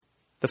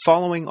The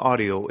following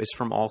audio is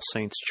from All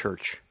Saints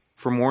Church.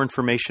 For more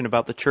information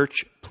about the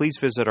church, please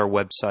visit our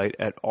website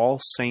at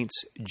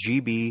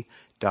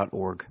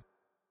allsaintsgb.org.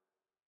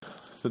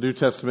 The New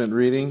Testament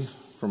reading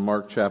from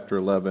Mark chapter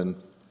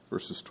 11,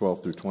 verses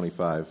 12 through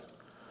 25.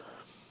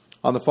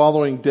 On the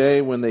following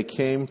day, when they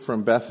came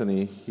from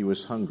Bethany, he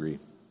was hungry.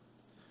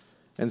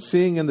 And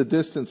seeing in the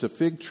distance a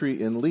fig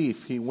tree in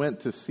leaf, he went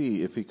to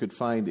see if he could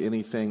find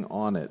anything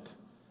on it.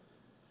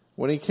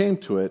 When he came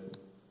to it,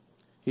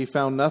 he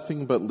found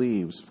nothing but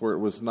leaves, for it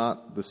was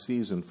not the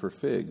season for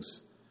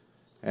figs.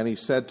 And he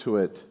said to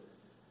it,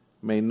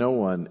 "May no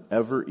one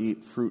ever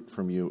eat fruit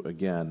from you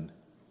again."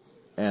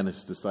 And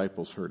his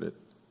disciples heard it.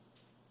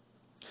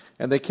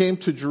 And they came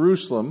to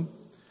Jerusalem,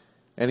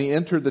 and he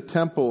entered the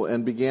temple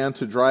and began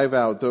to drive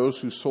out those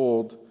who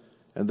sold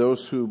and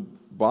those who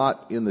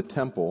bought in the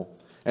temple.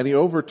 And he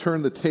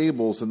overturned the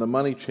tables and the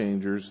money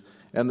changers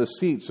and the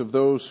seats of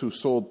those who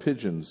sold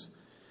pigeons.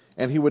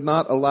 And he would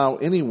not allow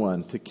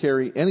anyone to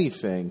carry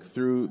anything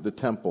through the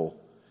temple.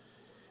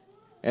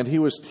 And he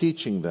was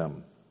teaching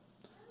them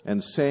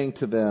and saying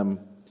to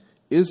them,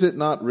 "Is it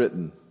not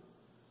written,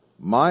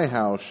 'My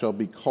house shall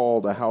be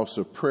called a house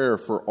of prayer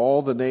for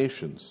all the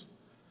nations,'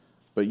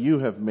 but you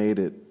have made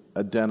it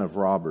a den of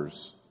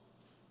robbers."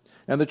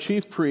 And the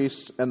chief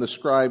priests and the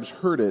scribes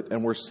heard it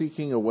and were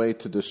seeking a way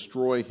to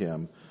destroy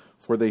him,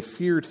 for they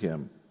feared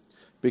him,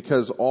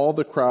 because all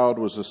the crowd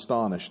was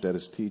astonished at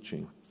his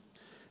teaching.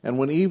 And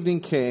when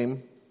evening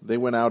came, they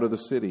went out of the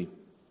city.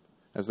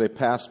 As they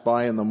passed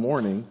by in the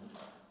morning,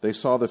 they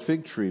saw the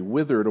fig tree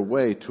withered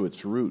away to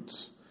its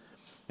roots.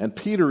 And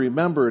Peter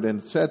remembered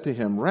and said to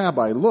him,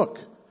 "Rabbi, look,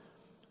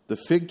 the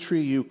fig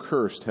tree you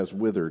cursed has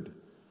withered."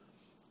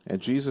 And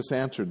Jesus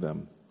answered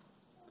them,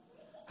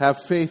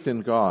 "Have faith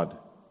in God.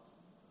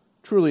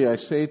 Truly I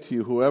say to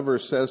you, whoever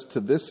says to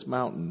this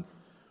mountain,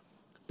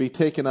 'Be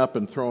taken up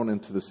and thrown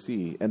into the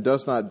sea,' and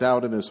does not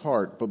doubt in his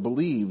heart, but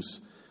believes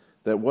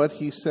that what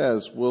he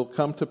says will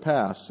come to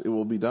pass, it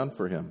will be done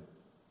for him.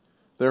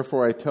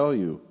 Therefore I tell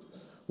you,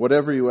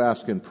 whatever you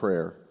ask in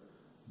prayer,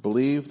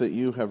 believe that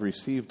you have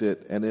received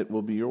it, and it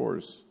will be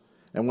yours.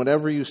 And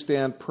whenever you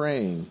stand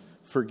praying,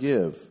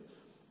 forgive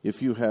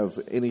if you have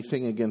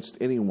anything against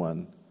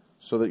anyone,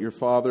 so that your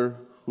Father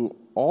who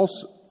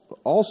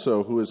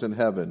also who is in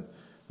heaven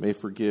may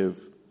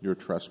forgive your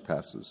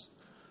trespasses."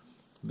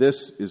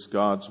 This is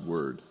God's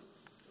word.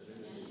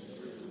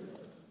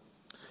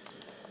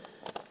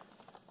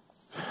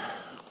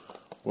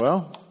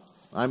 Well,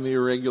 I'm the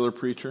irregular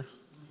preacher.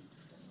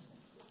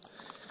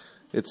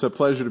 It's a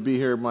pleasure to be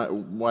here. My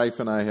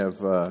wife and I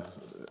have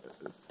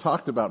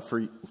talked about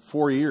for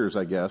 4 years,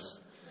 I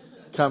guess,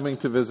 coming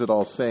to visit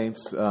All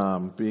Saints,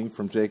 being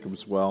from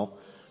Jacob's Well.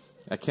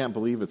 I can't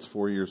believe it's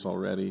 4 years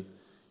already,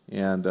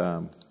 and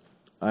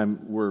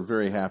we're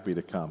very happy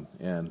to come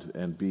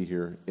and be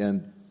here.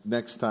 And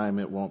next time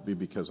it won't be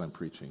because I'm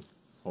preaching,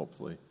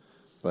 hopefully,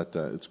 but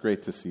it's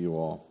great to see you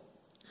all.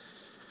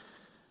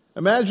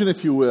 Imagine,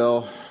 if you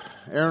will,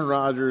 Aaron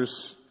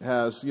Rodgers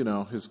has,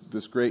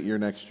 this great year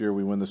next year.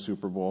 We win the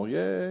Super Bowl.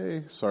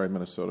 Yay. Sorry,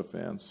 Minnesota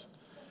fans.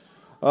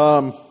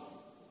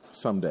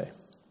 Someday,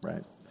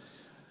 right?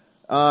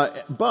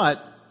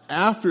 But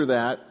after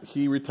that,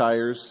 he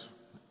retires,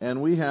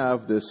 and we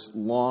have this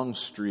long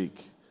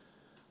streak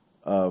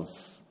of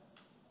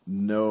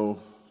no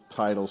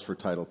titles for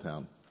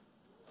Titletown.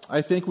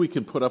 I think we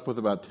can put up with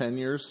about 10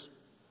 years.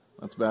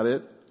 That's about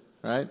it,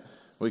 right?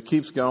 Well, it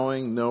keeps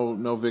going.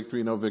 No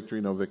victory, no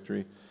victory, no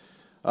victory.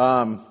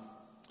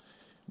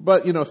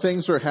 But,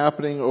 things are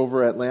happening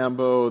over at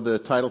Lambeau. The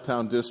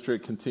Titletown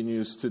district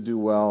continues to do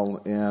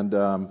well.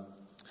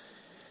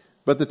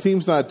 But the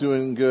team's not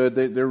doing good.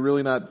 They're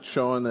really not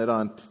showing it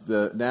on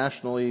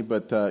nationally,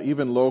 but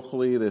even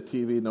locally, the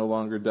TV no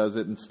longer does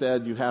it.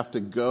 Instead, you have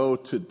to go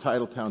to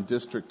Titletown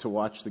district to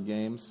watch the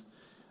games,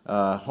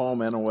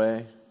 home and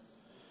away.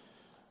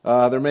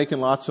 They're making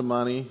lots of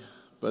money,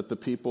 but the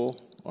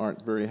people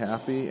aren't very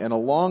happy. And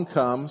along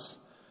comes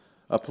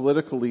a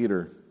political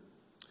leader.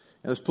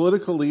 And this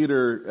political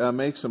leader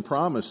makes some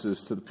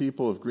promises to the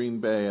people of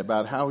Green Bay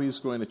about how he's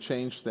going to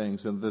change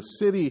things. And the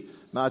city,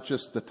 not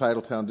just the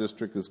Titletown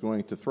district, is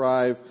going to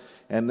thrive.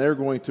 And they're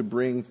going to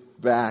bring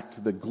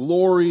back the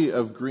glory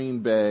of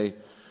Green Bay.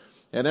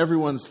 And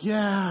everyone's,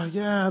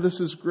 yeah, this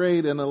is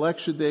great. And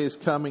election day is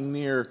coming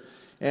near.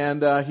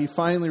 And he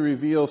finally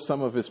reveals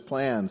some of his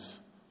plans.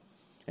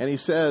 And he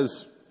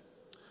says,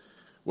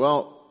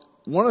 well,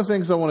 one of the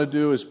things I want to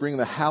do is bring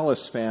the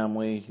Hallis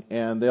family,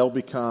 and they'll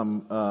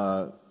become,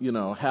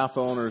 half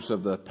owners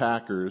of the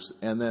Packers,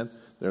 and then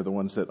they're the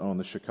ones that own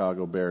the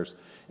Chicago Bears,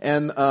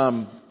 and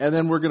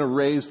then we're going to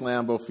raise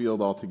Lambeau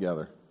Field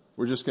altogether.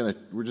 We're just going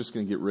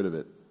to get rid of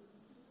it.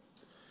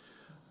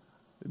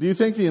 Do you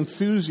think the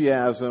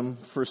enthusiasm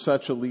for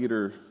such a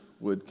leader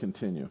would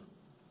continue?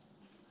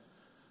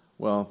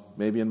 Well,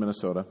 maybe in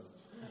Minnesota.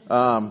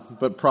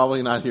 But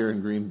probably not here in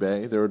Green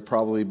Bay. There would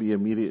probably be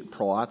immediate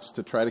plots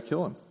to try to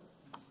kill him,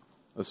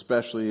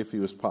 especially if he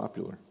was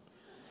popular.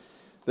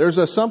 There's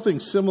something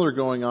similar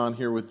going on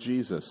here with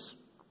Jesus.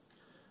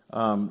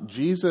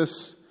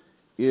 Jesus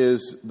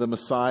is the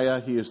Messiah.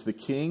 He is the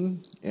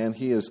King, and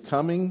He is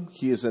coming.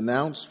 He is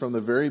announced from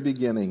the very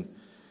beginning,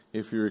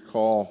 if you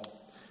recall.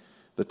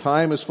 The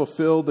time is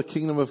fulfilled. The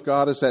kingdom of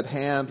God is at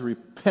hand.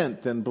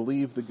 Repent and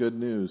believe the good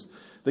news.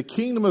 The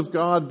kingdom of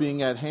God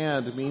being at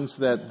hand means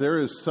that there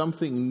is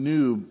something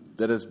new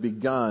that has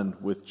begun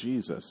with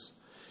Jesus.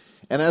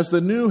 And as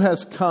the new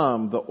has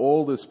come, the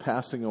old is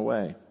passing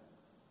away.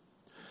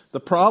 The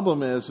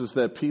problem is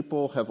that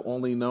people have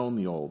only known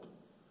the old.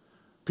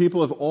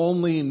 People have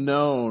only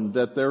known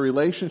that their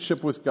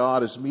relationship with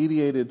God is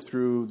mediated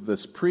through the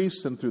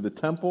priests and through the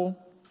temple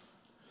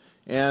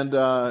and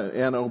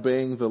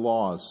obeying the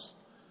laws,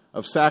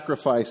 of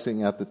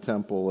sacrificing at the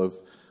temple,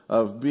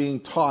 of being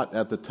taught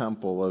at the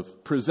temple,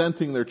 of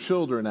presenting their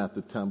children at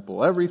the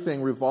temple.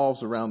 Everything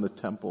revolves around the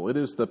temple. It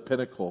is the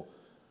pinnacle.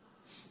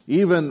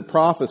 Even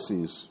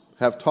prophecies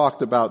have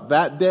talked about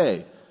that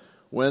day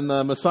when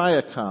the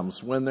Messiah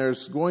comes, when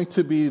there's going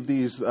to be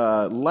these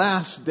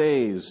last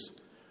days.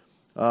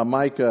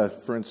 Micah,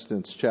 for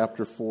instance,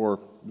 chapter 4,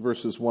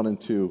 verses 1 and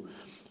 2.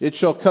 It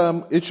shall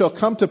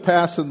come to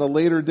pass in the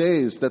later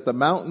days that the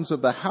mountain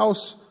of the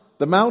house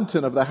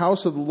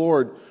of the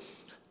Lord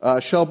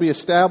shall be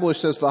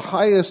established as the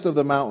highest of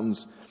the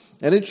mountains,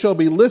 and it shall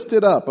be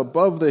lifted up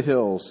above the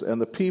hills, and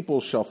the people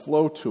shall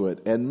flow to it,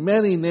 and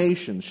many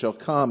nations shall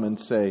come and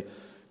say,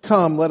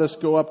 Come, let us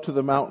go up to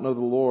the mountain of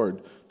the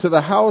Lord, to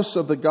the house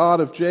of the God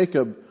of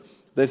Jacob,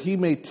 that He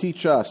may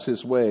teach us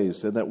His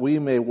ways, and that we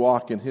may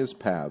walk in His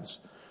paths.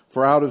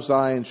 For out of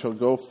Zion shall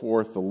go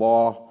forth the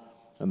law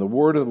and the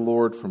word of the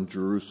Lord from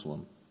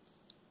Jerusalem.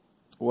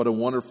 What a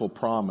wonderful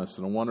promise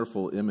and a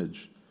wonderful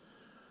image.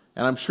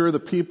 And I'm sure the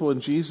people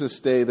in Jesus'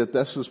 day that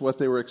this is what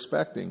they were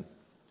expecting.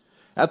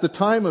 At the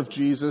time of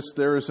Jesus,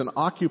 there is an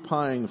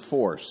occupying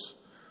force,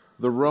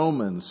 the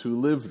Romans who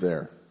lived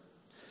there.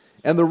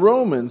 And the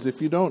Romans, if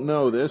you don't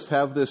know this,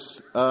 have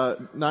this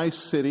nice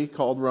city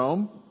called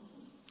Rome.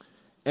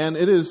 And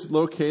it is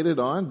located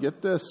on,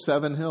 get this,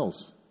 7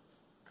 hills.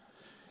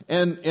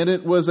 And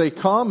it was a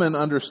common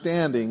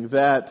understanding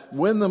that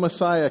when the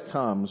Messiah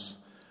comes,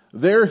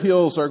 their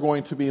hills are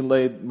going to be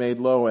made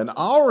low, and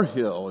our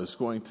hill is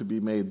going to be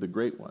made the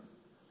great one.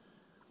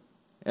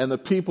 And the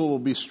people will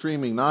be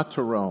streaming not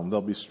to Rome,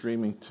 they'll be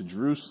streaming to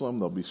Jerusalem,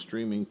 they'll be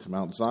streaming to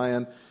Mount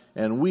Zion,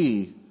 and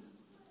we,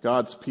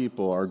 God's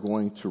people, are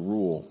going to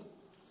rule.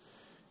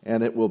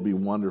 And it will be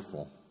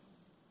wonderful.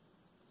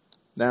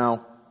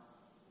 Now,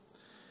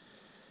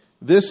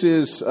 this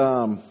is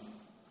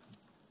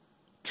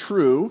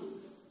true.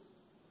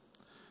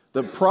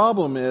 The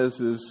problem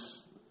is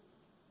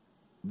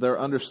their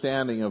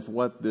understanding of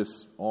what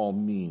this all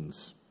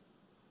means.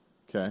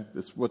 Okay?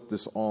 That's what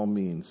this all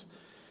means.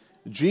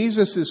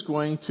 Jesus is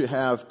going to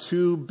have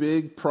 2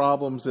 big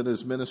problems in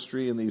His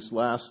ministry in this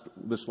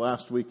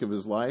last week of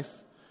His life.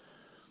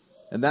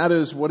 And that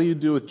is, what do you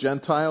do with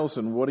Gentiles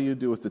and what do you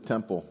do with the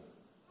temple?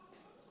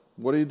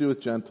 What do you do with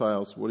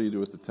Gentiles? What do you do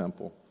with the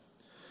temple?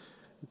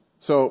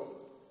 So,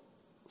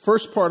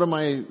 first part of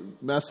my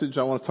message,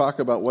 I want to talk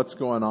about what's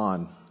going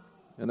on.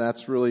 And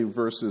that's really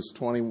verses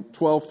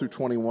 12 through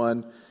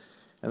 21.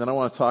 And then I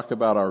want to talk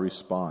about our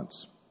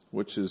response,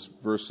 which is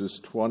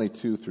verses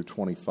 22 through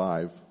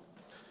 25.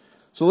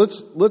 So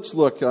let's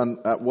look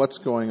at what's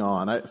going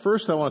on.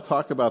 First, I want to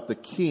talk about the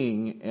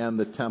king and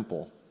the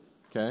temple.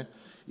 Okay?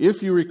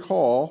 If you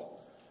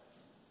recall,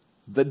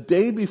 the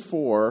day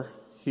before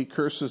He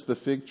curses the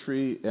fig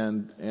tree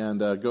and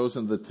goes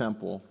into the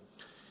temple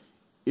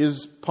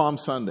is Palm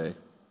Sunday.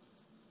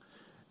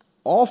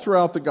 All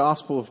throughout the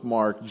Gospel of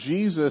Mark,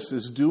 Jesus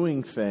is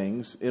doing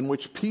things in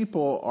which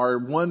people are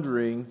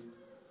wondering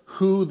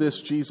who this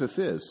Jesus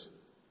is.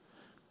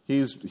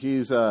 He's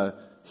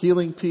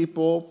healing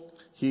people.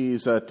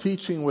 He's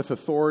teaching with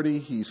authority.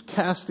 He's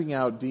casting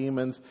out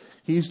demons.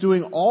 He's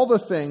doing all the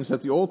things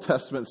that the Old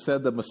Testament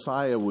said the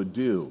Messiah would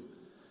do.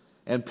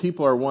 And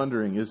people are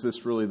wondering, is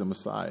this really the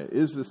Messiah?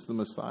 Is this the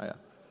Messiah?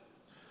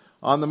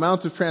 On the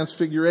Mount of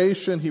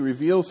Transfiguration, He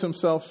reveals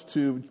Himself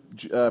to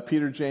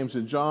Peter, James,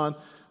 and John,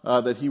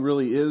 that He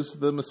really is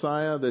the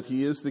Messiah, that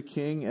He is the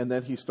King, and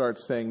then He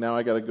starts saying, now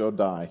I got to go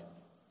die.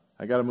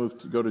 I got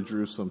to go to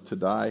Jerusalem to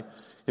die.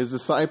 His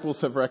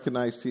disciples have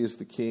recognized He is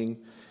the King.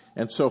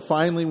 And so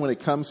finally, when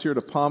it comes here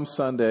to Palm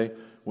Sunday,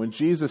 when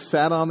Jesus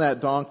sat on that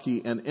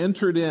donkey and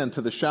entered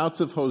into the shouts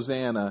of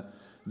Hosanna,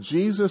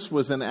 Jesus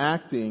was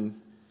enacting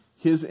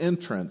His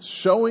entrance,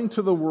 showing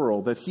to the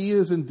world that He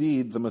is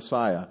indeed the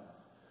Messiah.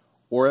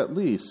 Or at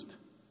least,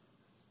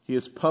 He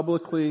is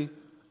publicly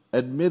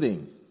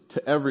admitting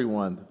to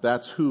everyone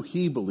that's who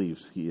He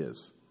believes He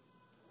is.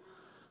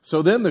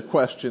 So then the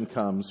question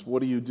comes,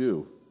 what do you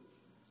do?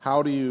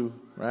 How do you,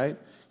 right?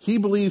 He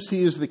believes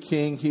He is the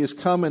King. He has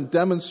come and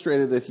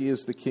demonstrated that He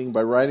is the King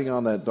by riding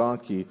on that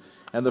donkey.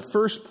 And the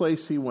first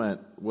place He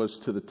went was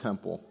to the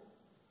temple.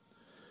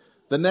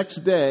 The next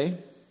day,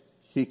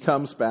 He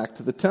comes back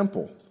to the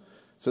temple.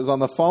 It says, on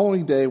the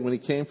following day when He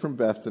came from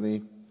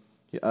Bethany,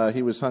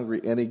 He was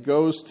hungry, and He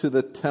goes to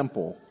the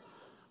temple.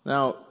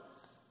 Now,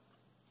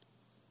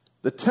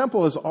 the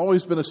temple has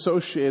always been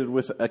associated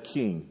with a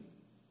king.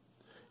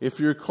 If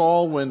you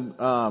recall, when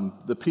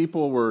the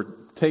people were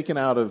taken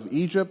out of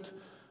Egypt,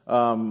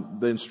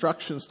 the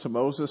instructions to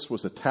Moses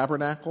was a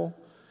tabernacle.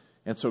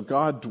 And so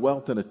God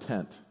dwelt in a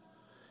tent.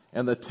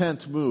 And the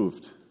tent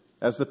moved.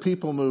 As the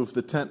people moved,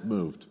 the tent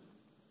moved.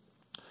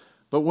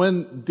 But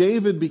when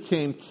David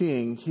became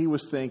king, he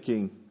was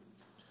thinking,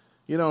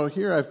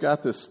 here I've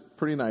got this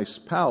pretty nice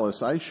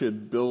palace. I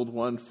should build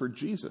one for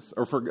Jesus,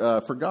 or for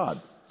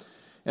God.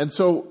 And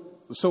so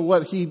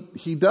what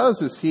he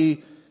does is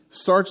he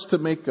starts to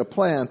make a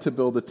plan to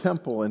build a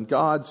temple. And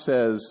God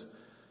says,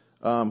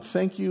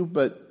 thank you,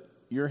 but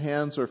your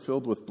hands are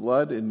filled with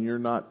blood and you're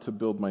not to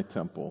build my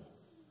temple.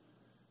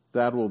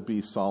 That will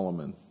be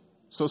Solomon.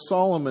 So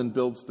Solomon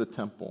builds the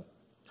temple.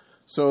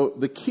 So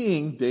the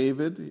king,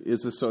 David,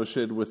 is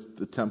associated with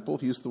the temple.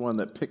 He's the one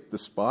that picked the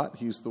spot.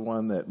 He's the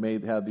one that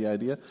had the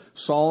idea.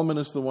 Solomon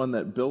is the one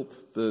that built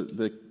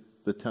the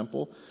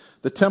temple.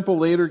 The temple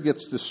later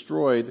gets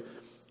destroyed.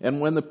 And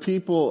when the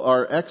people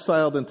are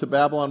exiled into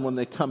Babylon, when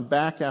they come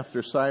back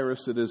after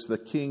Cyrus, it is the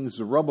king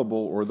Zerubbabel,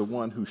 or the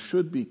one who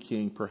should be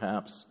king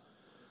perhaps,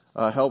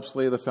 helps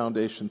lay the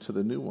foundation to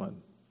the new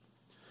one.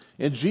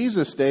 In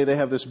Jesus' day, they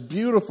have this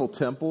beautiful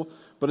temple,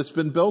 but it's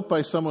been built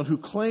by someone who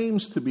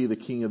claims to be the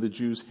king of the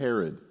Jews,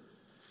 Herod.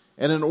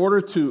 And in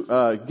order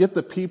to get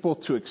the people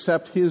to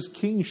accept his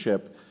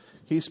kingship,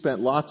 he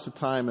spent lots of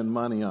time and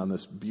money on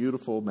this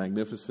beautiful,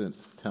 magnificent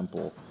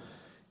temple,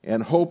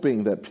 and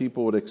hoping that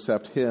people would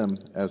accept him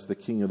as the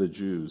king of the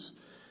Jews.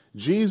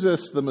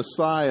 Jesus, the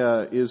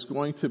Messiah, is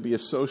going to be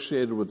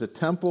associated with the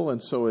temple,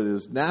 and so it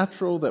is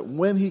natural that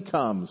when he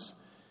comes,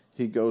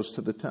 he goes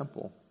to the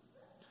temple.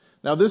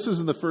 Now, this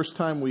isn't the first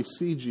time we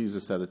see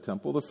Jesus at a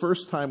temple. The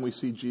first time we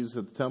see Jesus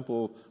at the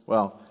temple,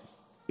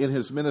 in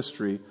his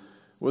ministry,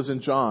 was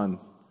in John.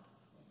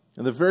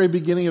 In the very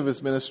beginning of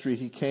his ministry,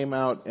 he came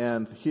out,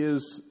 and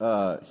his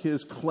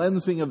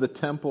cleansing of the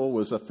temple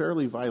was a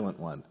fairly violent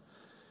one.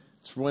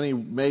 It's when he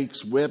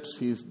makes whips,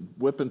 he's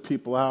whipping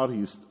people out,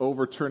 he's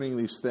overturning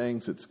these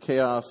things, it's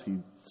chaos, he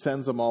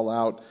sends them all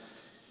out.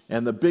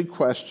 And the big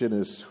question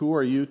is, who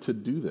are you to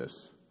do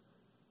this?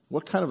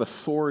 What kind of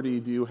authority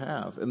do you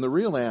have? And the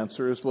real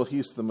answer is,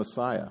 he's the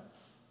Messiah.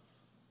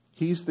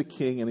 He's the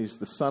king and he's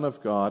the Son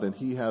of God, and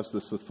he has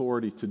this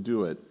authority to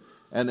do it.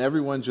 And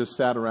everyone just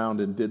sat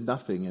around and did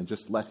nothing and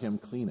just let him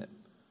clean it.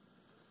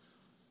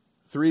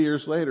 3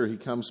 years later, he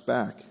comes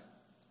back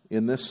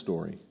in this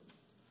story.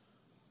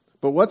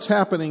 But what's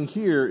happening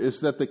here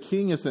is that the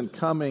king isn't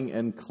coming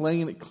and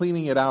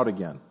cleaning it out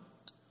again.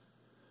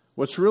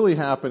 What's really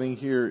happening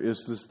here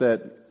is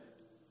that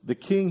the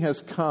king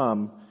has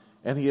come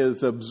and he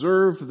has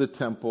observed the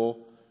temple,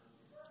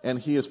 and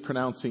he is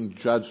pronouncing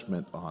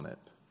judgment on it.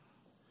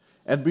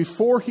 And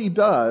before he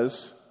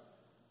does,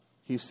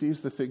 he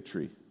sees the fig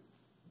tree.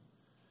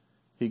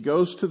 He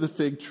goes to the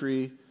fig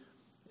tree,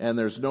 and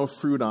there's no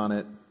fruit on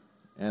it,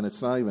 and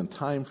it's not even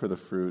time for the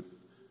fruit.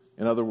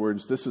 In other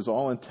words, this is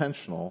all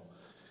intentional.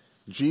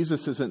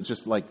 Jesus isn't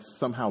just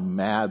somehow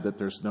mad that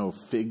there's no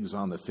figs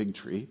on the fig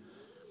tree.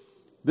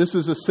 This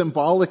is a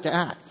symbolic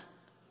act.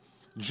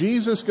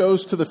 Jesus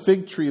goes to the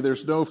fig tree,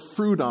 there's no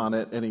fruit on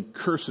it, and he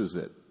curses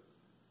it.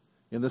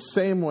 In the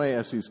same way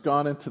as he's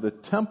gone into the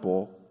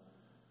temple,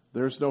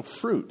 there's no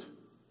fruit.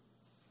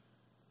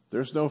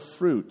 There's no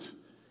fruit.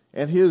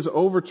 And his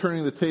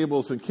overturning the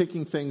tables and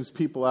kicking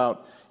people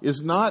out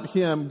is not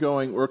him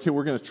going, okay,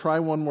 we're going to try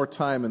one more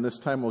time, and this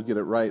time we'll get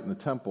it right in the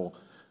temple.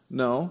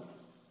 No.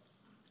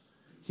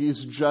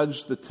 He's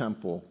judged the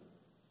temple,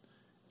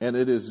 and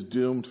it is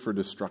doomed for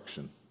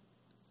destruction.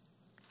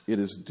 It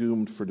is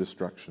doomed for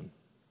destruction.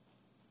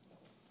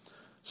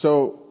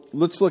 So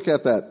let's look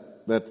at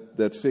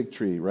that fig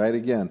tree, right?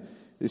 Again,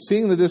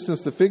 seeing in the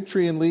distance the fig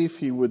tree and leaf,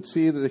 he would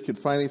see that it could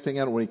find anything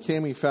out. When he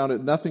came, he found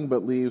it nothing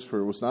but leaves, for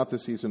it was not the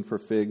season for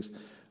figs.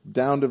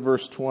 Down to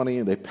verse 20,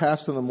 and they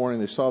passed in the morning.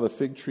 They saw the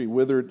fig tree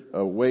withered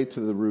away to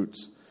the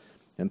roots.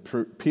 And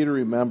Peter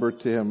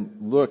remembered to him,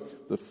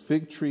 look, the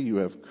fig tree you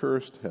have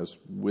cursed has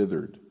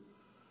withered.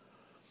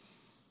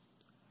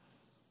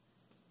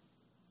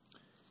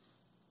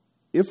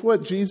 If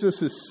what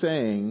Jesus is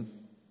saying,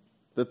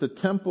 that the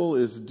temple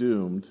is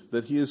doomed,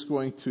 that he is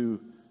going to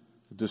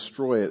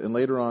destroy it, and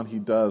later on he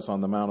does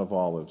on the Mount of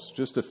Olives.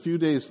 Just a few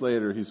days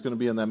later, he's going to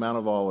be in the Mount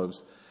of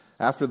Olives.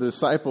 After the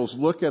disciples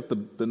look at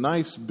the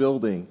nice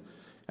building,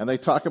 and they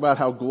talk about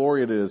how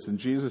glorious it is, and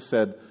Jesus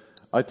said,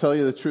 I tell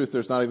you the truth,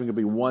 there's not even going to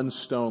be one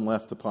stone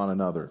left upon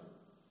another.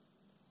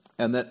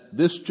 And that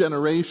this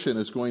generation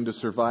is going to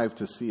survive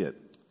to see it.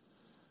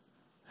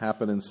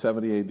 Happened in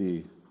 70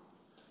 AD,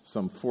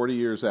 some 40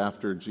 years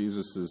after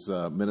Jesus'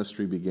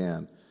 ministry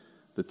began.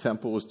 The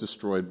temple was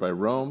destroyed by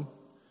Rome,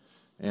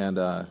 and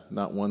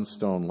not one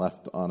stone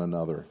left on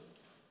another.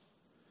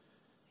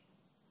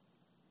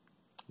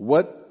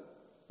 What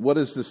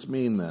does this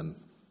mean then?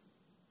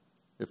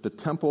 If the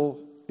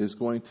temple is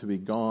going to be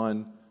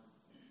gone,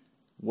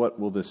 what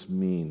will this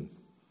mean?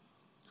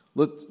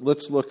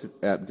 Let's look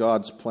at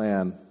God's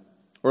plan,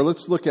 or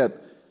let's look at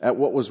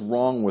what was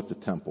wrong with the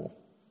temple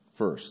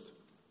first.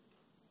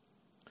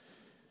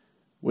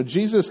 When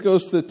Jesus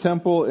goes to the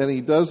temple and he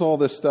does all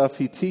this stuff,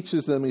 he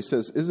teaches them, he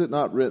says, "Is it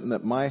not written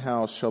that my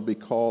house shall be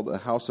called a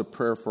house of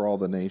prayer for all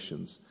the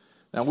nations?"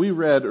 Now we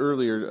read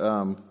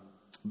earlier,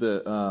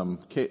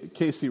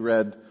 Casey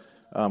read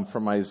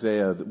from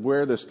Isaiah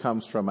where this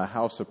comes from, a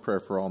house of prayer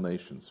for all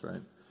nations,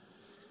 right?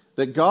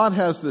 That God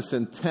has this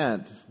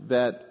intent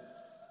that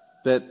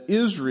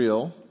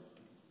Israel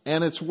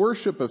and its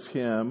worship of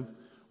Him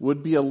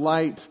would be a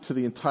light to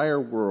the entire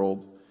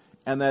world,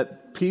 and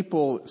that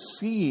people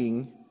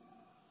seeing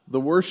the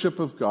worship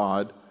of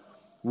God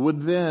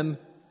would then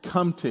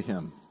come to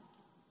Him.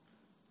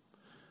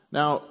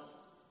 Now,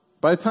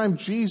 by the time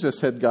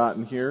Jesus had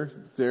gotten here,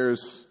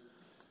 there's,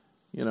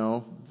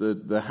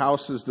 the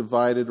house is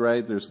divided,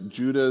 right? There's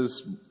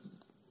Judah's,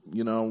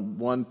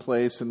 one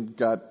place and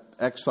got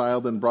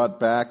exiled and brought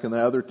back, and the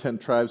other 10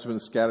 tribes have been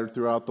scattered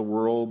throughout the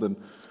world, and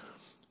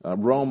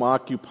Rome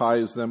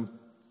occupies them.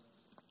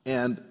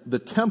 And the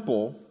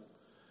temple,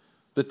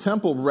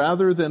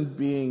 rather than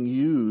being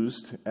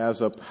used as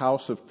a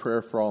house of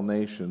prayer for all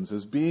nations,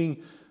 as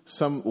being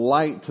some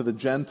light to the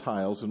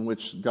Gentiles in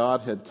which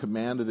God had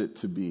commanded it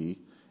to be,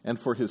 and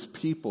for His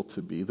people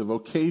to be, the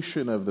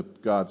vocation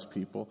of God's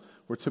people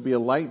were to be a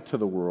light to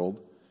the world,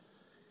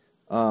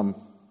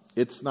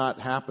 it's not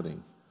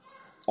happening.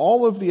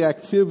 All of the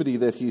activity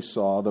that he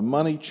saw, the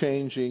money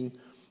changing,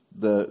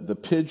 the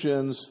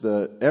pigeons,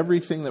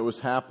 everything that was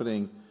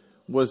happening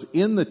was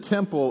in the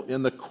temple,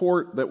 in the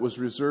court that was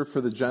reserved for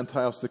the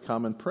Gentiles to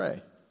come and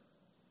pray.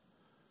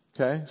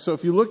 Okay? So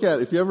if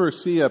you ever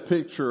see a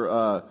picture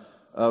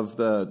of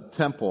the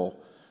temple,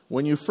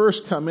 when you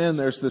first come in,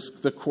 there's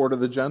the court of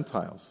the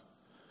Gentiles.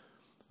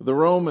 The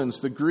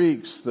Romans, the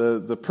Greeks,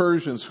 the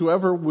Persians,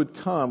 whoever would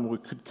come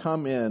could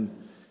come in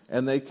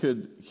and they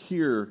could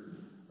hear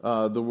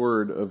the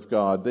word of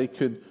God. They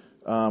could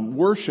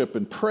worship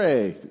and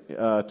pray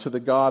to the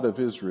God of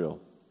Israel.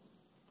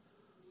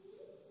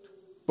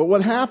 But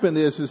what happened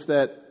is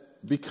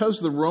that because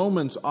the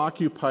Romans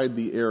occupied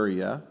the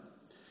area,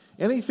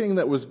 anything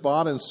that was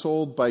bought and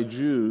sold by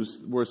Jews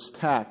was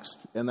taxed,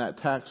 and that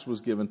tax was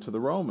given to the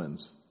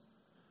Romans.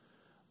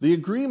 The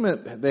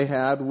agreement they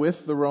had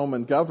with the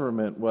Roman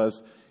government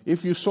was,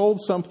 if you sold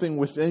something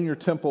within your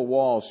temple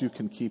walls, you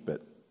can keep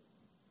it.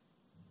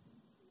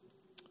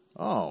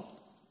 Oh,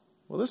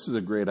 well, this is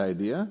a great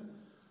idea.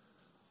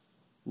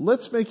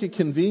 Let's make it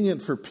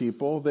convenient for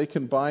people. They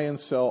can buy and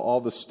sell all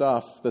the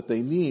stuff that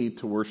they need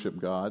to worship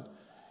God,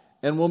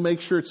 and we'll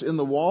make sure it's in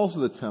the walls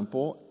of the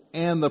temple,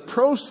 and the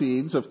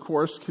proceeds, of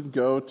course, can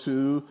go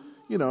to,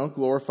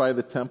 glorify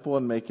the temple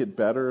and make it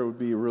better. It would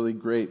be a really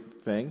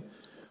great thing.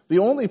 The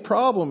only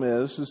problem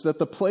is that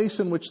the place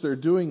in which they're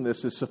doing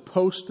this is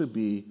supposed to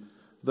be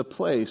the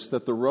place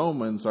that the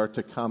Romans are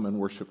to come and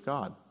worship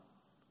God.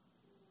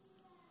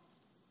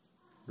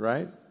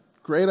 Right?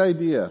 Great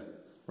idea,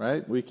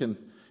 right?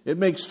 It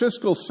makes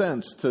fiscal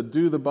sense to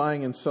do the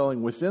buying and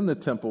selling within the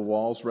temple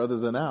walls rather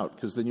than out,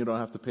 because then you don't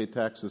have to pay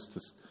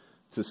taxes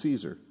to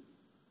Caesar.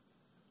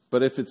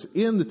 But if it's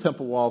in the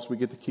temple walls, we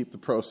get to keep the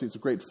proceeds. A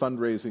great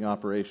fundraising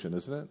operation,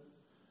 isn't it?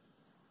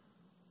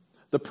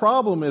 The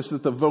problem is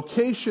that the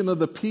vocation of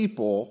the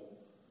people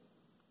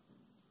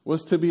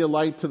was to be a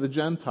light to the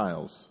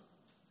Gentiles.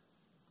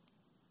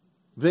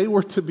 They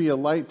were to be a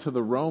light to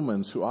the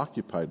Romans who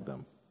occupied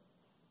them.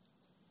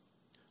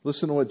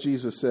 Listen to what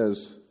Jesus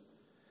says.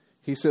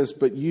 He says,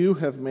 "But you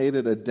have made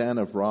it a den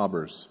of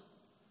robbers."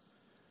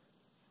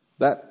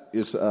 That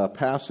is a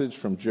passage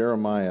from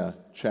Jeremiah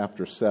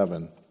chapter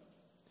 7.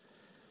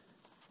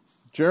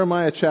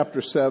 Jeremiah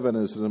chapter 7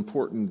 is an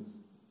important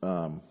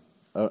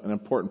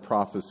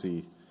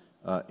prophecy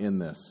in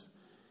this.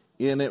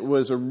 And it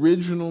was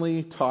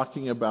originally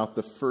talking about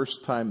the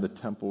first time the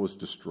temple was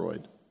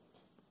destroyed.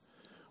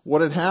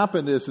 What had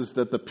happened is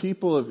that the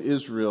people of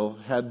Israel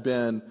had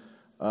been,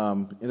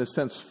 in a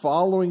sense,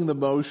 following the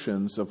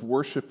motions of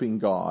worshiping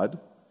God.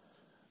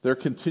 They're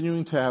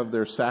continuing to have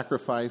their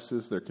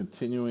sacrifices. They're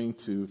continuing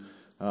to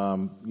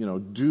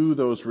do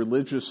those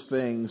religious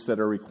things that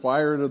are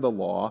required of the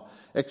law,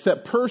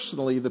 except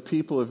personally, the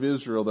people of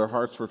Israel, their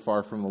hearts were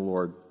far from the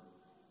Lord.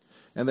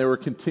 And they were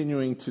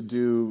continuing to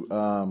do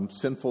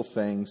sinful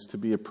things, to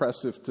be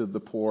oppressive to the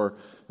poor,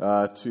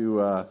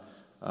 to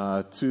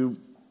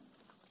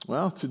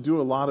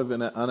do a lot of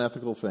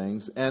unethical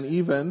things, and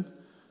even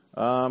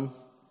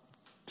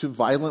to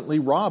violently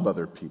rob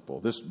other people.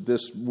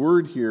 This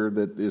word here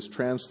that is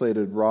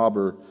translated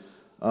robber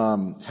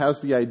has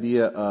the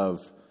idea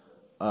of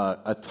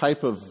a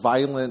type of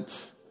violent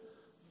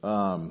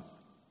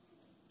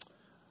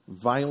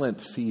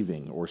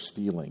thieving or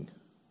stealing.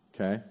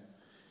 Okay?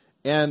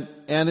 And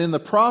in the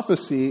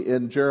prophecy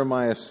in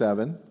Jeremiah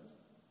 7,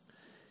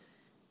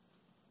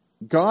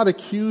 God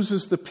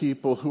accuses the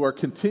people who are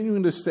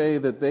continuing to say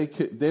that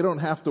they don't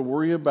have to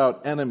worry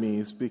about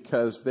enemies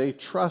because they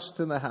trust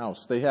in the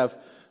house. They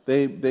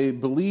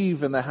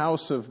believe in the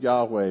house of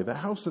Yahweh, the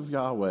house of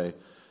Yahweh.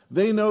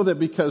 They know that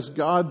because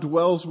God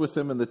dwells with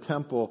them in the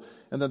temple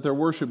and that their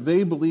worship,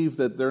 they believe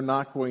that they're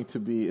not going to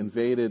be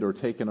invaded or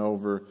taken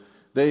over.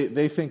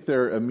 They think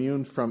they're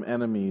immune from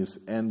enemies.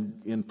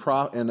 And in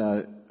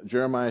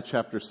Jeremiah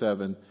chapter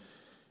 7,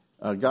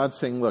 God's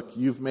saying, look,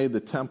 you've made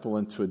the temple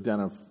into a den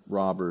of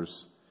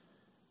robbers,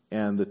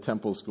 and the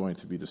temple's going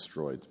to be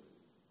destroyed.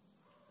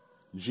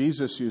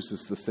 Jesus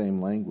uses the same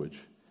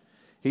language.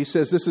 He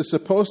says, this is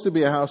supposed to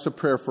be a house of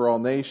prayer for all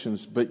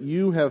nations, but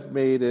you have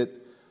made it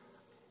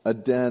a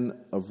den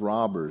of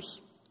robbers.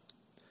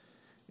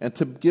 And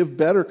to give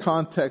better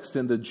context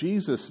into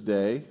Jesus'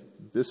 day,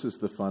 this is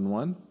the fun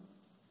one.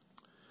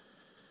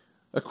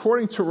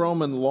 According to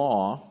Roman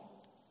law,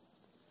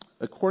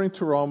 the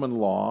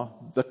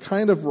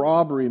kind of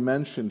robbery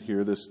mentioned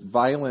here, this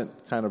violent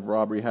kind of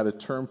robbery, had a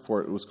term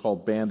for it. It was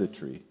called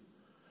banditry.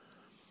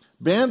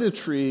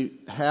 Banditry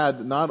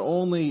had not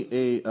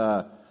only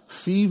a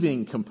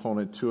thieving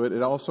component to it,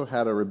 it also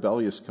had a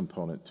rebellious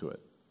component to it.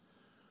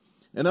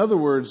 In other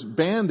words,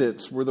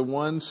 bandits were the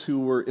ones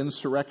who were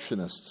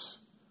insurrectionists.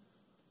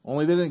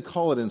 Only they didn't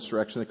call it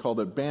insurrection, they called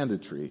it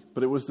banditry.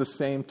 But it was the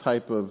same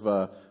type of,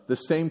 the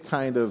same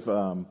kind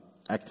of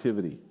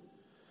activity.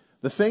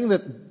 The thing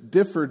that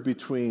differed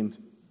between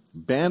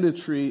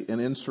banditry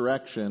and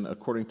insurrection,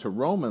 according to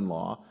Roman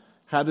law,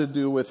 had to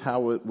do with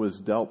how it was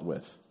dealt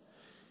with.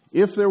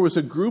 If there was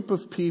a group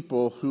of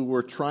people who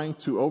were trying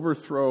to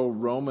overthrow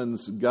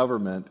Roman's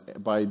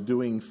government by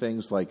doing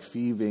things like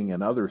thieving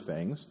and other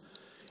things,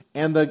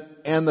 and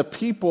the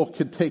people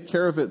could take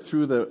care of it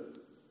through the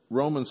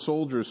Roman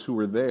soldiers who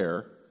were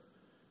there,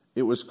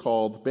 it was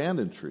called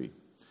banditry.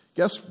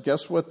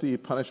 Guess what the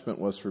punishment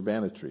was for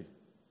banditry?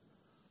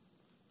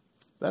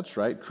 That's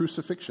right,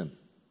 crucifixion.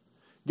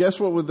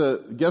 Guess what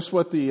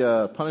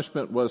the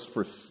punishment was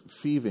for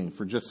thieving,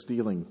 for just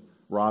stealing,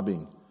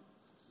 robbing?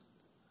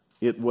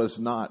 It was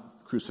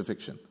not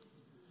crucifixion.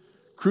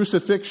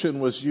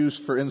 Crucifixion was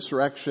used for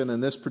insurrection,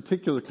 and this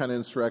particular kind of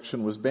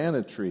insurrection was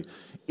banditry.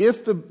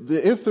 If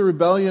the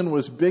rebellion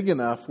was big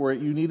enough where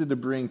you needed to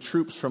bring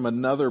troops from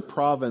another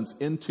province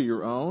into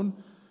your own,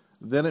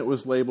 then it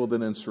was labeled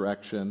an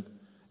insurrection.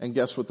 And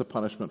guess what the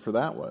punishment for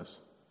that was?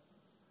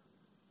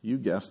 You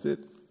guessed it,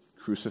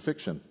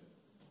 crucifixion.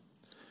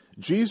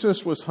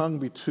 Jesus was hung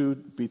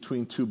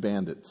between two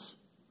bandits.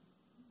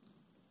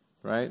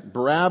 Right?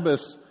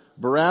 Barabbas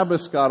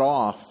got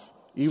off,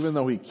 even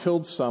though he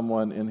killed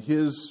someone in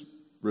his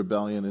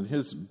rebellion, in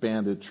his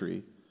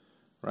banditry.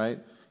 Right?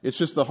 It's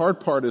just the hard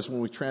part is when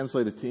we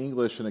translate it to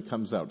English and it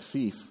comes out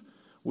thief,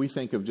 we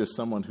think of just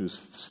someone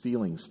who's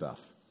stealing stuff.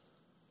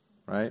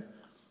 Right?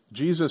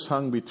 Jesus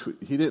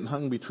didn't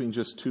hung between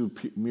just two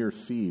mere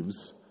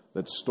thieves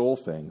that stole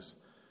things.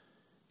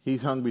 He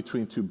hung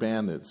between two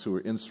bandits who were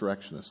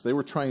insurrectionists. They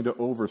were trying to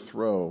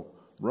overthrow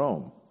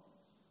Rome.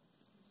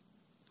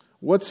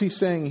 What's he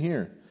saying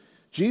here?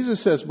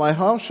 Jesus says, my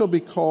house shall be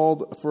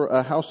called for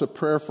a house of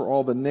prayer for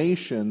all the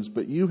nations,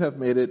 but you have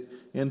made it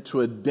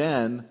into a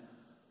den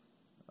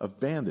of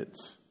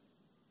bandits.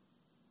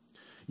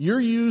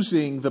 You're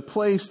using the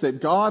place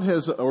that God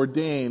has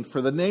ordained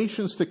for the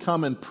nations to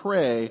come and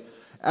pray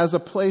as a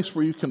place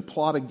where you can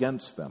plot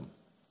against them.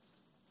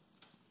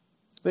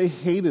 They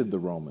hated the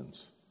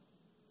Romans.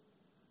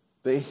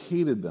 They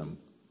hated them.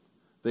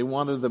 They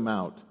wanted them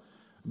out.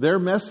 Their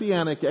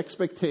messianic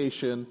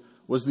expectation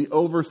was the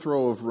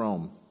overthrow of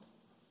Rome.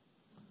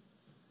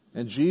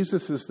 And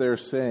Jesus is there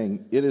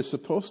saying, it is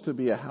supposed to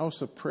be a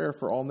house of prayer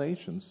for all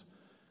nations.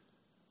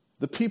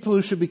 The people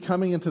who should be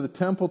coming into the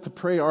temple to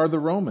pray are the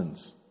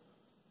Romans.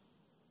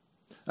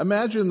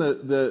 Imagine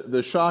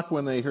the shock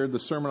when they heard the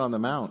Sermon on the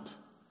Mount.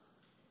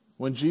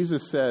 When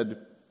Jesus said,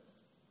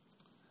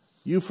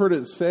 you've heard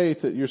it say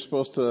that you're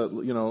supposed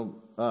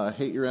to,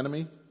 hate your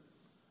enemy.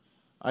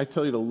 I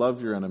tell you to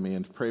love your enemy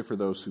and to pray for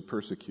those who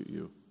persecute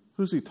you.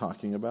 Who's he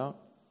talking about?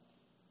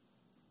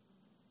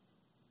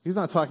 He's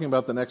not talking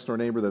about the next door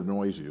neighbor that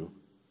annoys you.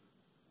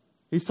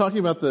 He's talking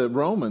about the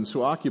Romans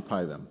who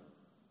occupy them.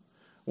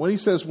 When he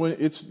says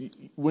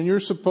when you're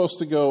supposed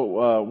to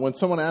go, when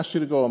someone asks you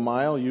to go a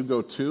mile, you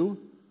go 2.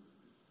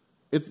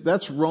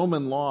 That's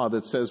Roman law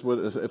that says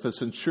if a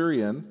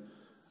centurion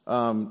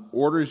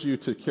orders you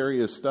to carry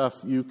his stuff,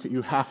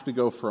 you have to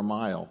go for a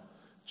mile.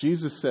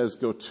 Jesus says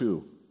go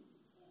 2.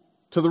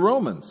 To the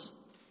Romans.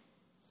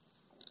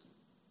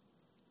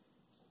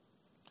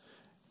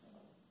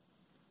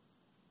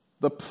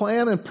 The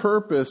plan and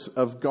purpose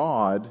of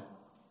God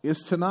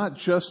is to not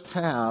just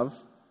have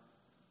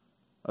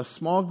a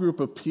small group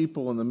of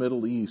people in the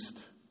Middle East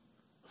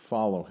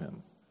follow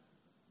him.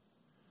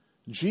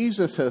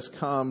 Jesus has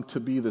come to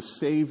be the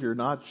Savior,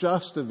 not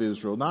just of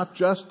Israel, not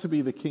just to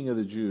be the King of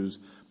the Jews,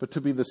 but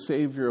to be the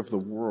Savior of the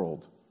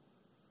world.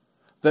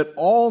 That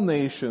all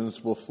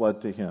nations will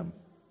flood to him.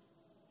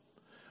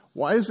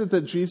 Why is it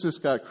that Jesus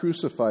got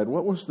crucified?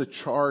 What was the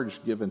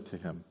charge given to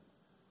him?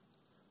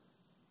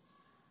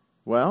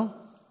 Well,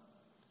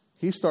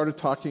 he started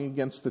talking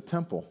against the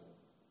temple.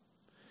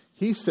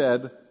 He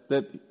said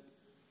that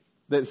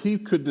he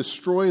could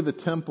destroy the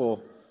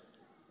temple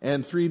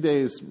and 3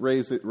 days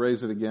raise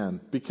it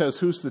again. Because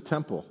who's the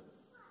temple?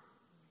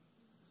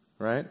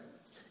 Right?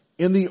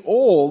 In the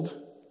old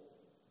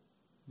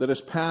that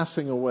is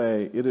passing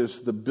away, it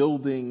is the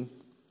building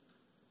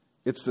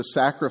It's the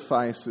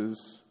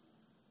sacrifices.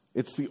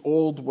 It's the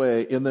old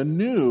way. In the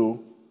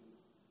new,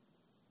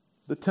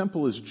 the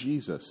temple is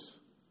Jesus.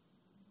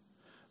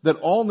 That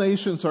all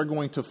nations are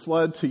going to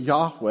flood to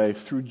Yahweh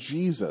through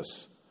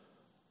Jesus.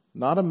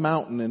 Not a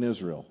mountain in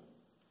Israel.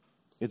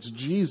 It's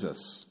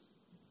Jesus.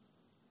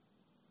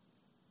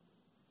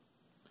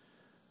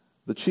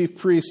 The chief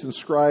priests and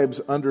scribes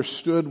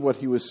understood what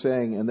he was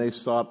saying, and they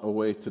sought a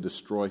way to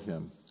destroy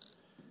him.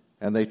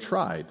 And they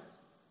tried.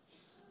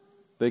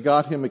 They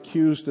got him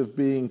accused of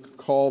being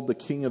called the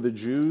King of the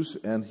Jews,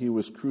 and he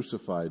was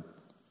crucified.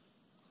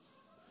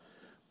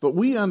 But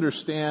we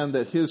understand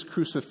that his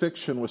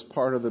crucifixion was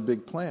part of the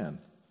big plan.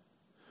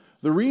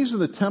 The reason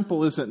the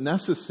temple isn't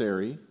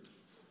necessary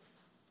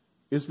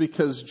is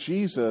because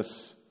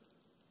Jesus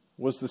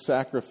was the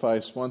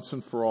sacrifice once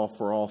and for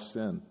all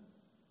sin.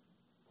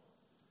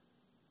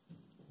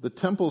 The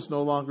temple's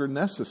no longer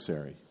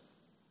necessary.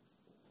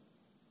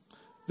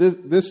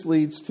 This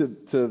leads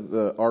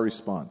to our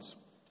response.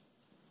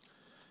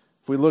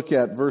 If we look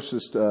at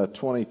verses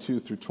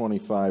 22 through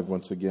 25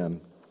 once again.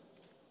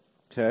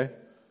 Okay?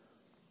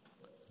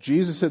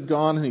 Jesus had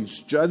gone and he's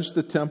judged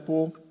the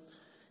temple.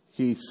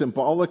 He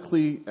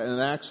symbolically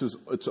enacts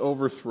its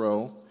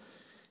overthrow.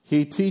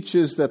 He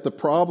teaches that the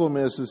problem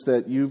is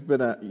that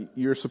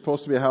you're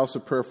supposed to be a house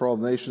of prayer for all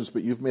the nations,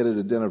 but you've made it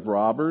a den of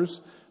robbers.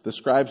 The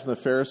scribes and the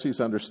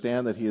Pharisees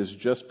understand that he has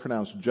just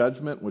pronounced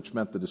judgment, which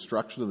meant the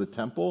destruction of the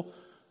temple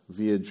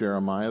via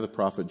Jeremiah, the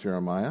prophet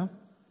Jeremiah.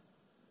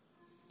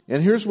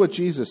 And here's what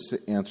Jesus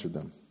answered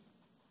them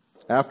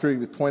after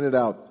he pointed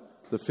out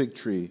the fig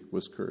tree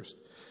was cursed.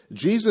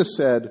 Jesus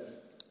said,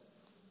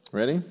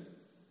 ready?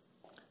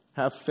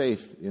 Have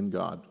faith in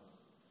God.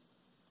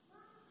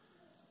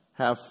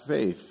 Have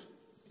faith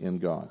in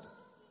God.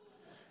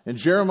 In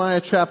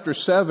Jeremiah chapter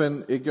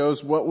 7, it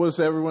goes, what was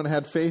everyone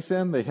had faith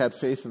in? They had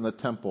faith in the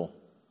temple.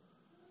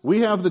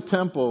 We have the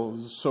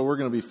temple, so we're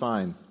going to be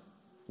fine.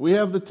 We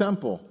have the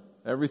temple.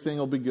 Everything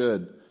will be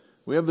good.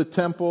 We have the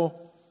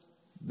temple.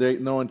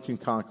 No one can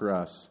conquer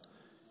us.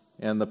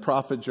 And the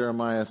prophet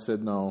Jeremiah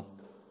said, no,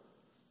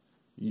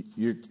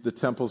 the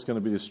temple's going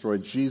to be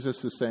destroyed.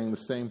 Jesus is saying the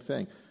same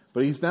thing.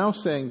 But he's now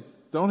saying,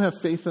 don't have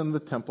faith in the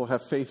temple,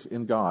 have faith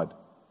in God.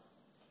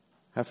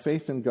 Have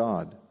faith in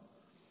God.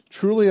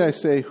 Truly I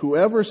say,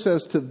 whoever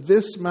says to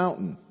this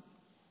mountain,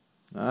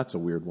 now that's a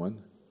weird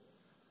one,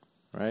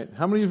 right?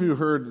 How many of you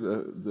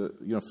heard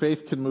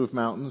faith can move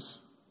mountains?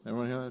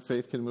 Everyone hear that?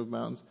 Faith can move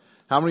mountains.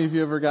 How many of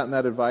you ever gotten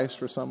that advice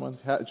for someone?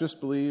 Just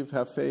believe,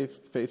 have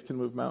faith. Faith can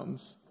move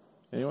mountains.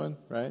 Anyone?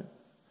 Right?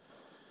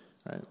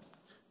 Right.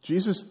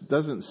 Jesus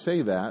doesn't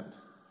say that.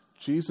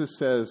 Jesus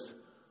says,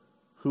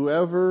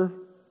 whoever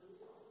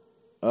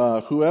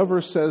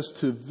says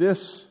to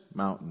this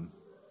mountain.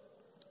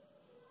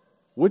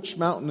 Which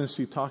mountain is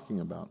he talking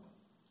about?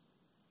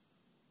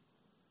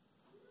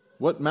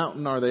 What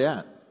mountain are they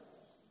at?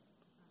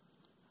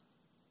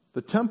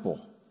 The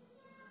temple.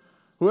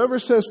 Whoever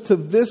says to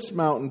this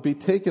mountain, be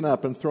taken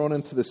up and thrown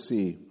into the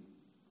sea,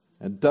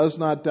 and does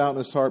not doubt in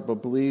his heart,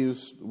 but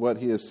believes what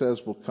he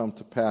says will come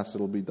to pass,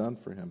 it'll be done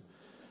for him.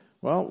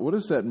 Well, what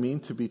does that mean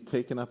to be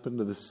taken up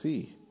into the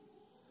sea?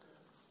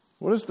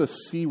 What does the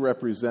sea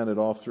represented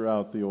all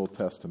throughout the Old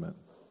Testament?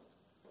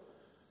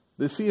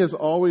 The sea has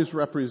always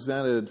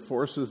represented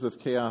forces of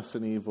chaos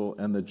and evil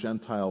and the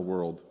Gentile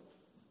world.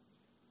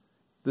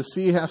 The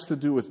sea has to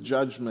do with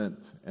judgment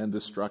and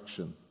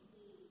destruction.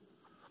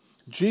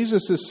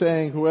 Jesus is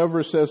saying,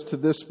 whoever says to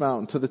this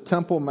mountain, to the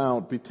Temple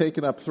Mount, be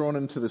taken up, thrown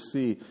into the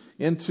sea,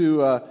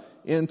 into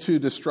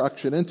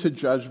destruction, into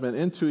judgment,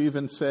 into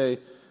even say,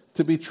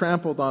 to be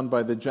trampled on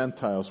by the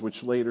Gentiles,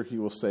 which later he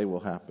will say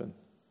will happen.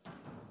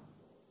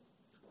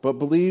 But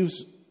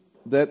believes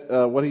that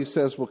what he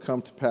says will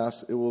come to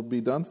pass, it will be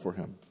done for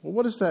him. Well,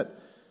 what is that?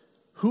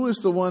 Who is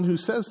the one who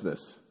says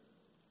this?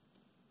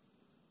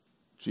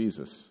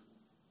 Jesus.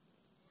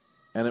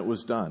 And it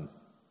was done.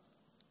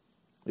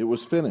 It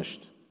was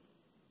finished.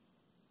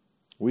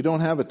 We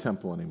don't have a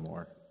temple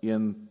anymore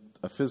in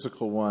a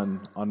physical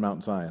one on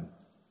Mount Zion.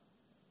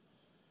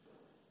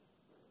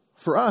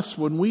 For us,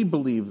 when we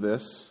believe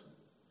this,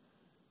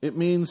 it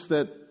means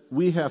that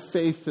we have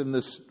faith in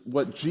this,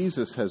 what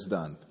Jesus has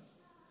done.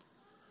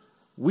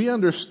 We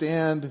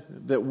understand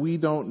that we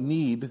don't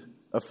need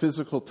a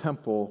physical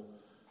temple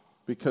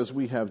because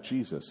we have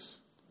Jesus.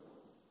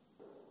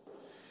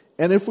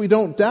 And if we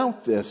don't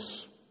doubt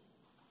this,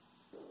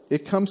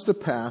 it comes to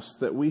pass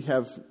that we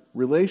have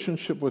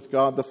relationship with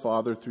God the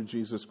Father through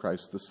Jesus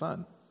Christ the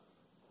Son.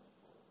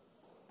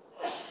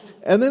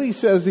 And then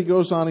he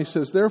goes on, he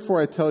says,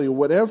 therefore I tell you,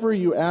 whatever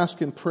you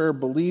ask in prayer,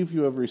 believe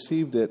you have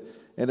received it,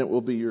 and it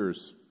will be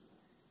yours.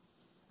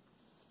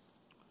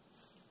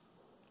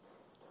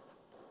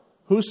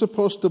 Who's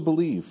supposed to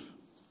believe?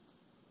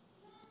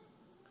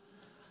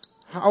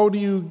 How do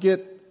you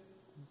get,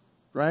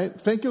 right?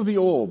 Think of the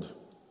old.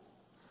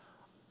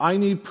 I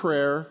need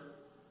prayer.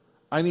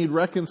 I need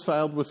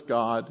reconciled with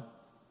God.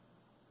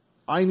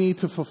 I need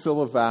to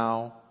fulfill a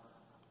vow.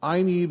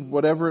 I need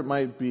whatever it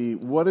might be.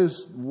 What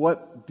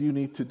do you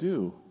need to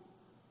do?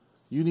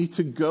 You need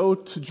to go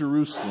to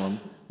Jerusalem.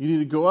 You need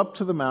to go up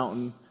to the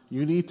mountain.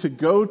 You need to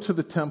go to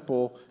the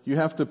temple. You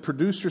have to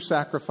produce your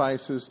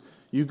sacrifices.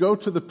 You go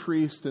to the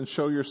priest and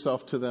show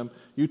yourself to them.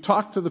 You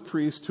talk to the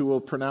priest who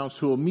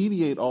will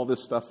mediate all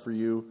this stuff for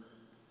you.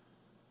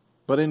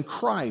 But in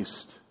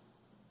Christ,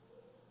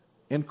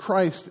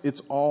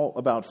 it's all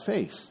about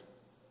faith.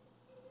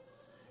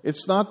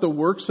 It's not the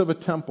works of a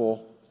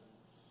temple.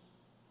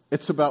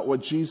 It's about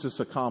what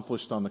Jesus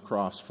accomplished on the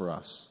cross for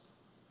us.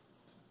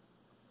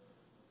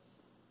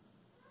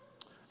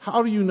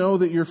 How do you know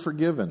that you're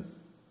forgiven?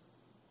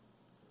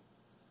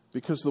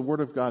 Because the Word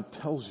of God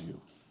tells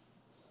you.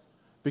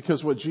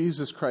 Because what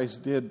Jesus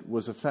Christ did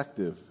was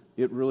effective.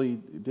 It really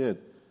did.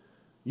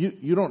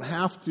 You don't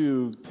have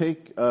to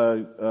take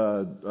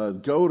a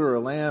goat or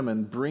a lamb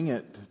and bring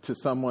it to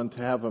someone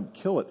to have them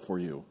kill it for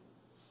you.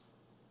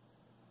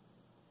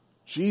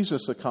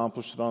 Jesus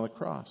accomplished it on the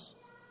cross.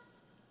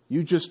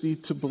 You just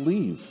need to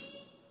believe.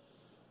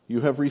 You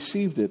have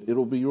received it.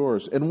 It'll be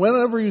yours. And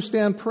whenever you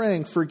stand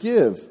praying,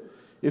 forgive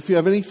if you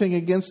have anything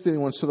against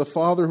anyone, so the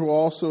Father who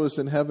also is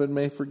in heaven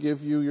may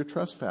forgive you your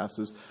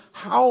trespasses.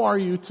 How are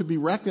you to be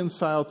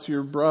reconciled to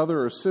your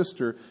brother or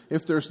sister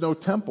if there's no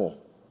temple?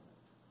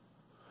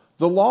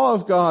 The law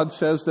of God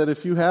says that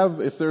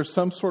if there's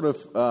some sort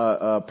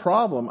of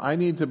problem, I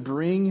need to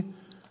bring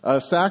a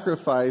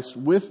sacrifice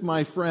with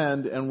my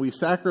friend, and we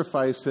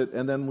sacrifice it,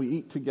 and then we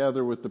eat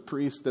together with the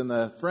priest and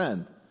the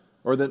friend,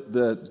 or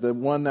the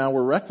one now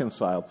we're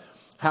reconciled.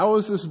 How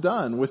is this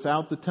done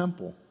without the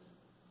temple?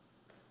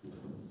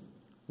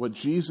 What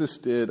Jesus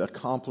did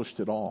accomplished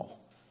it all.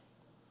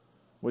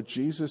 What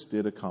Jesus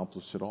did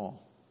accomplished it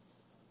all.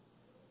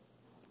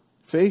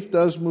 Faith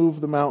does move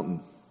the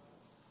mountain.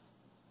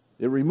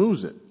 It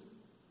removes it.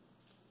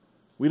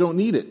 We don't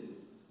need it.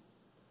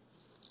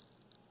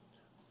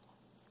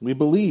 We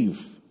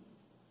believe.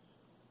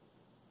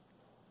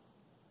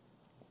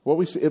 What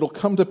we say, it'll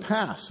come to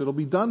pass. It'll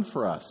be done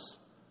for us.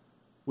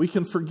 We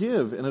can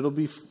forgive, and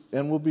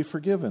we'll be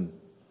forgiven.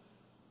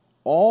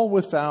 All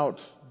without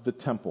the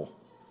temple.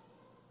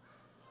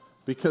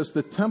 Because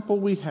the temple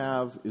we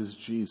have is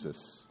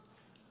Jesus.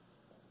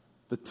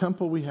 The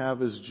temple we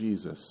have is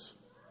Jesus.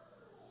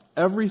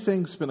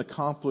 Everything's been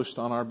accomplished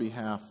on our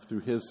behalf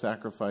through His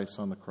sacrifice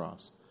on the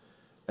cross.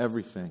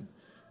 Everything.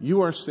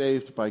 You are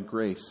saved by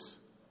grace,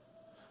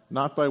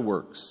 not by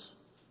works,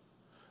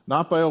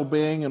 not by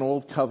obeying an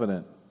old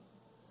covenant,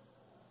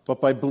 but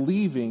by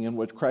believing in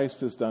what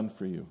Christ has done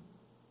for you.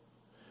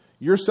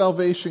 Your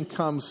salvation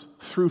comes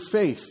through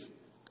faith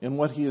in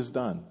what He has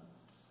done.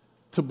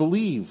 To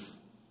believe,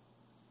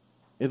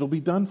 it'll be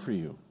done for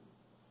you.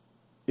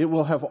 It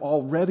will have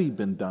already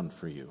been done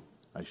for you,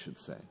 I should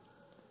say.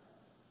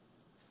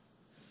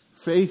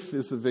 Faith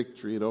is the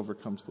victory. It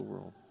overcomes the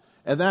world.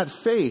 And that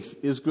faith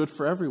is good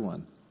for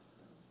everyone.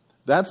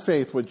 That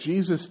faith, what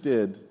Jesus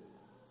did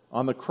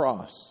on the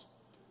cross,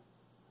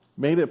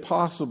 made it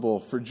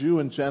possible for Jew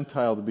and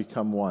Gentile to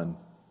become one.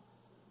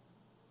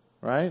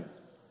 Right?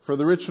 For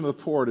the rich and the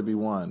poor to be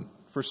one.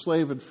 For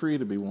slave and free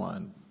to be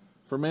one.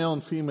 For male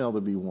and female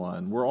to be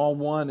one. We're all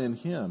one in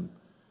Him.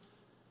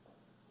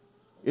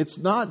 It's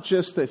not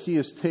just that He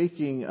is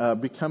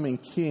becoming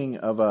king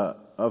of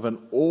an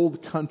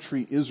old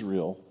country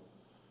Israel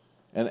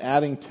and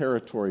adding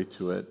territory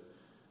to it.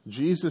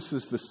 Jesus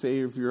is the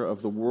Savior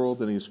of the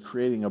world, and He's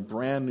creating a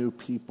brand new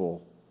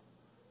people,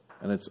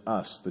 and it's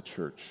us, the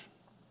church.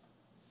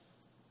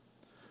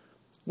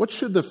 What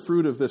should the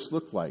fruit of this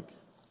look like?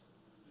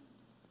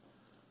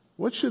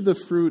 What should the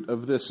fruit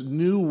of this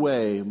new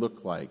way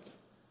look like?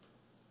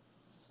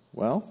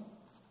 Well,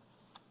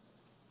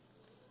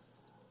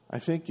 I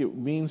think it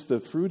means the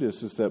fruit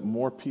is that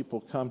more people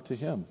come to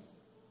Him.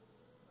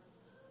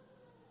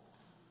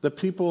 The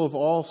people of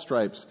all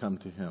stripes come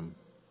to Him.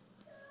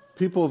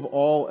 People of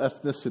all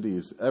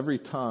ethnicities, every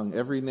tongue,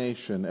 every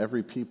nation,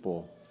 every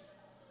people.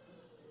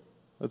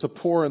 That the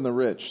poor and the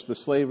rich, the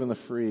slave and the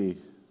free,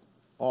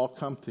 all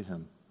come to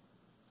Him.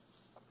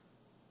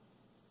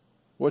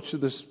 What should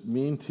this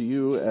mean to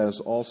you as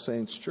All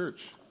Saints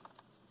Church?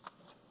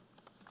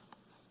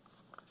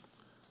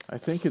 I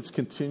think it's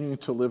continuing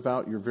to live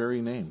out your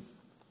very name.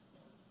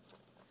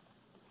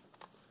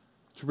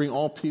 To bring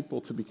all people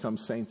to become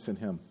saints in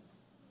Him.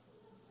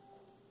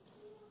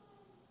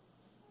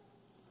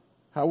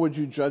 How would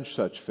you judge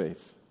such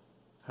faith?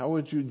 How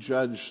would you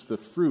judge the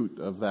fruit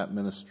of that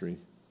ministry?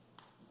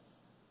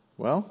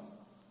 Well,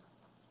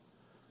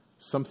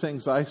 some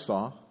things I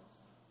saw.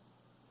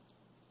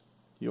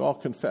 You all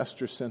confessed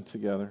your sin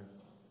together,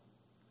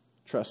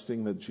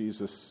 trusting that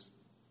Jesus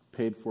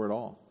paid for it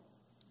all.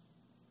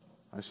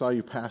 I saw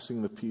you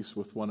passing the peace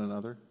with one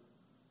another.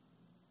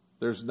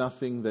 There's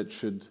nothing that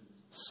should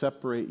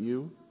separate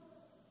you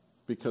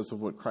because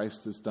of what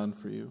Christ has done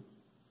for you.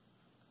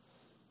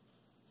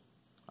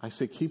 I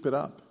say keep it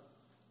up,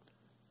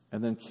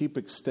 and then keep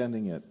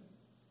extending it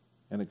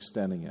and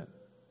extending it.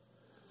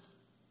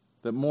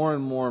 That more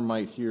and more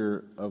might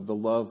hear of the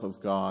love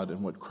of God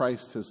and what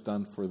Christ has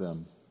done for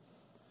them.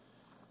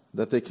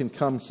 That they can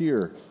come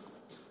here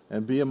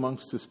and be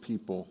amongst His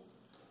people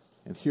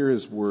and hear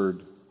His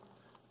word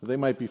that they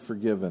might be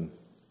forgiven,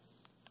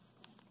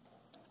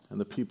 and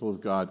the people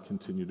of God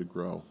continue to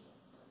grow.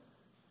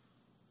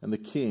 And the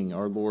King,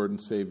 our Lord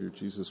and Savior,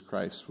 Jesus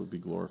Christ, would be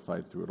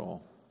glorified through it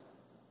all.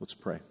 Let's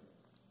pray.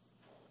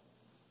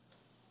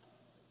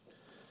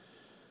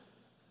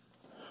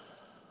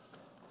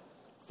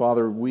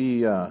 Father,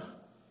 we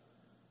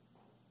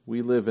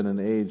live in an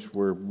age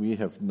where we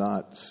have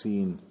not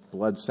seen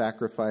blood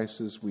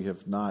sacrifices. We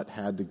have not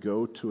had to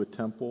go to a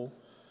temple.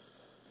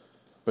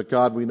 But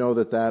God, we know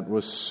that that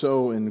was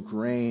so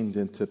ingrained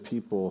into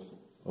people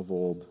of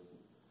old.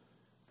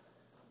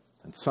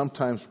 And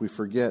sometimes we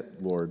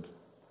forget, Lord,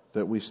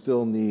 that we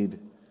still need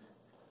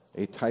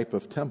a type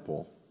of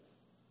temple.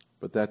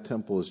 But that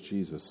temple is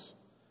Jesus.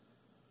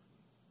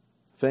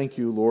 Thank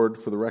you,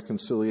 Lord, for the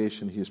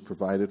reconciliation He has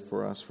provided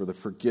for us, for the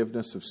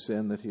forgiveness of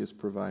sin that He has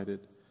provided,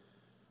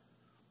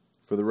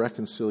 for the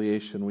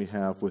reconciliation we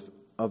have with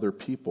other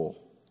people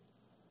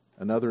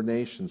and other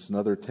nations and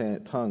other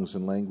tongues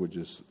and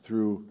languages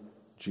through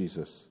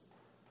Jesus.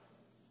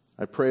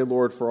 I pray,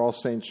 Lord, for All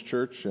Saints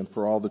Church and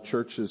for all the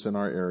churches in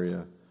our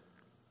area,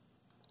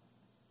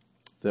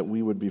 that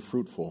we would be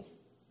fruitful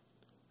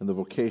in the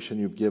vocation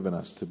You've given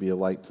us to be a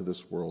light to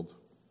this world,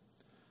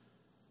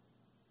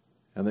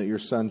 and that Your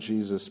Son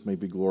Jesus may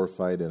be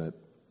glorified in it.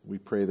 We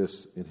pray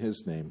this in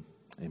His name.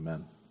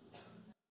 Amen.